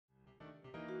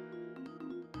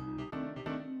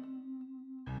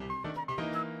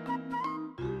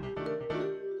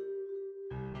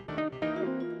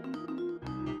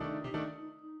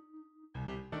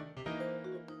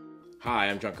Hi,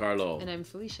 I'm Giancarlo. And I'm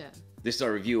Felicia. This is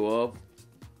our review of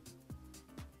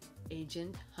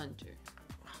Agent Hunter.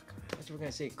 I thought you were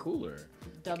gonna say it cooler.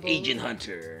 Double Agent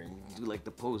Hunter. Do like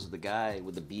the pose of the guy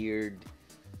with the beard.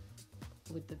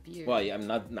 with the beard. Well, yeah,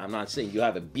 I'm not saying you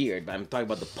have a beard, but I'm talking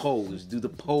about the pose. Do the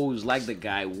pose like the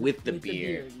guy with the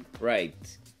beard.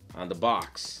 Right. On the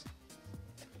box.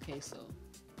 Okay, so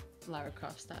Lara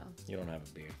Croft style. You don't have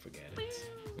a beard, forget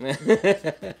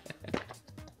it.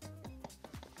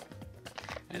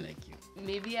 I like you.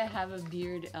 Maybe I have a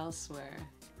beard elsewhere.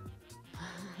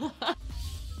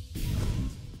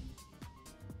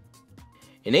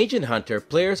 In Agent Hunter,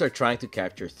 players are trying to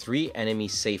capture 3 enemy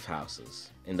safe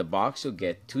houses. In the box, you'll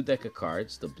get 2 deck of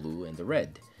cards, the blue and the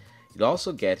red. You'll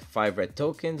also get 5 red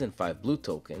tokens and 5 blue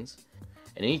tokens,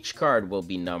 and each card will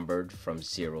be numbered from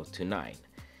 0 to 9.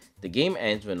 The game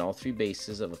ends when all 3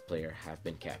 bases of a player have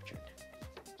been captured.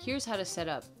 Here's how to set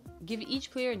up. Give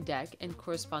each player a deck and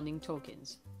corresponding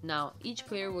tokens. Now, each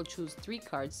player will choose 3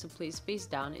 cards to place face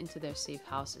down into their safe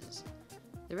houses.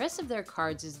 The rest of their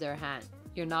cards is their hand.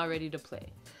 You're now ready to play.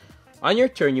 On your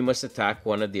turn, you must attack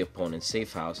one of the opponent's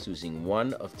safe house using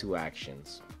one of 2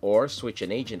 actions, or switch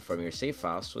an agent from your safe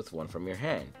house with one from your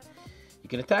hand. You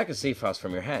can attack a safe house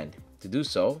from your hand. To do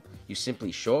so, you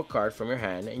simply show a card from your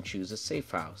hand and choose a safe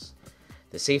house.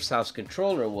 The safe house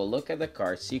controller will look at the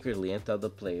card secretly and tell the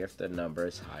player if the number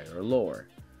is higher or lower.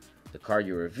 The card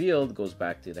you revealed goes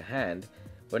back to the hand,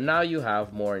 but now you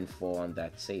have more info on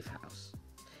that safe house.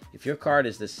 If your card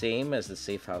is the same as the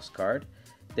safe house card,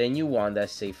 then you won that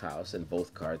safe house and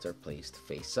both cards are placed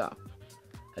face up.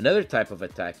 Another type of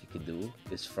attack you can do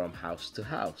is from house to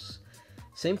house.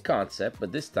 Same concept,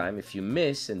 but this time if you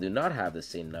miss and do not have the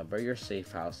same number, your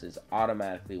safe house is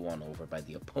automatically won over by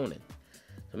the opponent.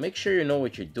 So make sure you know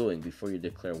what you're doing before you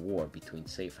declare war between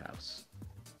safe house.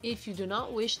 If you do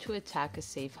not wish to attack a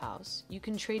safe house, you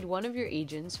can trade one of your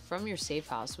agents from your safe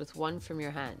house with one from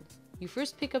your hand. You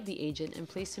first pick up the agent and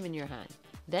place him in your hand.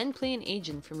 Then play an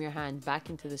agent from your hand back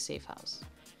into the safe house.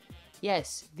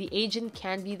 Yes, the agent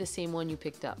can be the same one you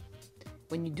picked up.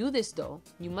 When you do this though,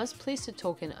 you must place a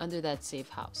token under that safe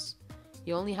house.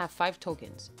 You only have 5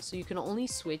 tokens, so you can only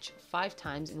switch 5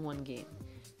 times in one game.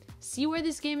 See where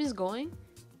this game is going?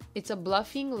 It's a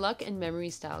bluffing, luck, and memory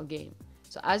style game.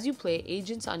 So as you play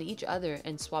agents on each other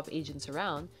and swap agents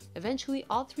around, eventually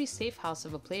all 3 safe houses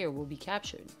of a player will be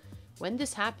captured. When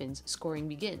this happens, scoring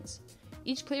begins.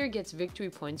 Each player gets victory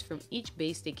points from each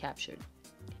base they captured.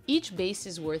 Each base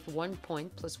is worth 1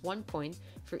 point plus 1 point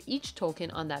for each token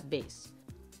on that base.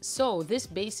 So this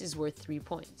base is worth 3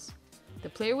 points. The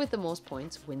player with the most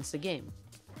points wins the game.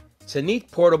 It's a neat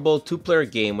portable 2-player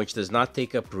game which does not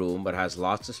take up room but has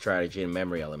lots of strategy and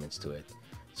memory elements to it.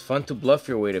 It's fun to bluff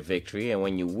your way to victory, and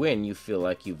when you win you feel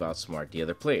like you've outsmarted the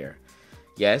other player.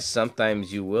 Yes,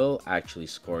 sometimes you will actually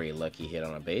score a lucky hit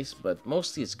on a base, but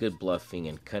mostly it's good bluffing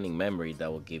and cunning memory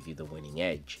that will give you the winning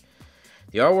edge.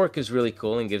 The artwork is really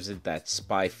cool and gives it that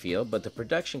spy feel, but the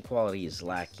production quality is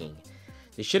lacking.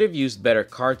 They should have used better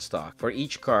cardstock for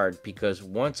each card, because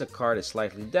once a card is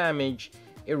slightly damaged,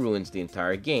 it ruins the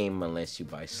entire game unless you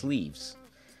buy sleeves.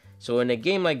 So in a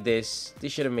game like this, they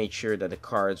should have made sure that the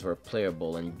cards were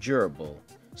playable and durable.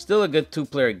 Still a good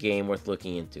 2-player game worth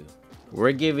looking into.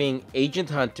 We're giving Agent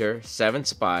Hunter 7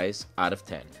 spies out of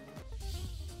 10.